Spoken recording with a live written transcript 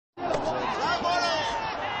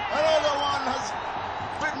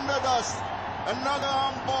pass. Another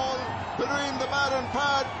arm ball between the bat and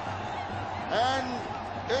pad. And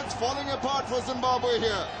it's falling apart for Zimbabwe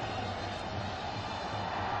here.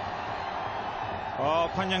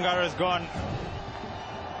 Oh, Panyangara is gone.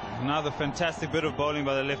 Another fantastic bit of bowling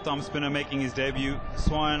by the left arm spinner making his debut.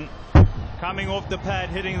 Swan coming off the pad,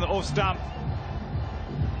 hitting the off stump.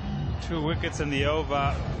 2 wickets in the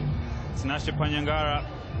over. Tinashe Panyangara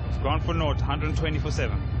has gone for naught, 120 for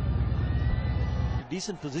 7.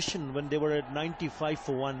 Decent position when they were at 95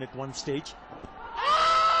 for 1 at one stage.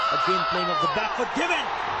 Again playing off the back foot, given.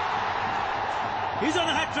 He's on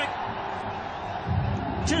a hat-trick.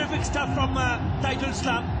 Terrific stuff from Taijul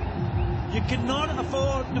Islam. You cannot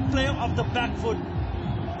afford to play off the back foot.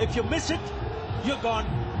 If you miss it, you're gone.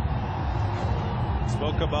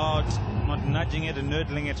 Spoke about not nudging it and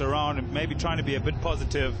nurdling it around and maybe trying to be a bit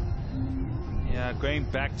positive. Yeah, going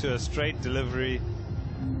back to a straight delivery.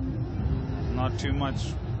 Not too much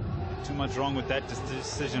wrong with that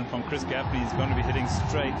decision from Chris Gaffney. He's going to be hitting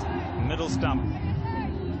straight middle stump.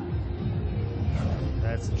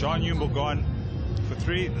 That's John Yumbo gone for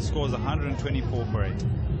 3. The score is 124 for 8.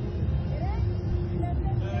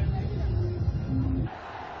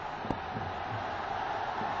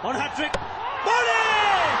 On hat-trick.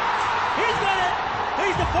 Bowling! He's got it!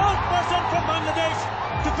 He's the 4th person from Bangladesh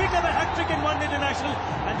to pick up a hat-trick in one international.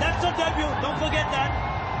 And that's on debut. Don't forget that.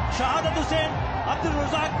 Shahadat Hussain, Abdul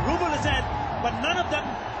Razak, Rubul Hussain. But none of them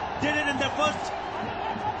did it in their first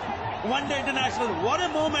one-day international. What a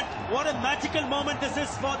moment. What a magical moment this is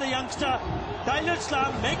for the youngster. Taijul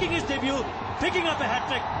Islam making his debut, picking up a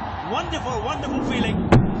hat-trick. Wonderful, wonderful feeling.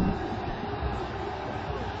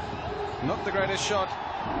 Not the greatest shot,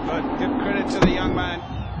 but give credit to the young man.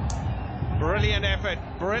 Brilliant effort,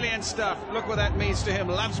 brilliant stuff. Look what that means to him.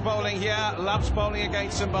 Loves bowling here, loves bowling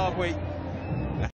against Zimbabwe.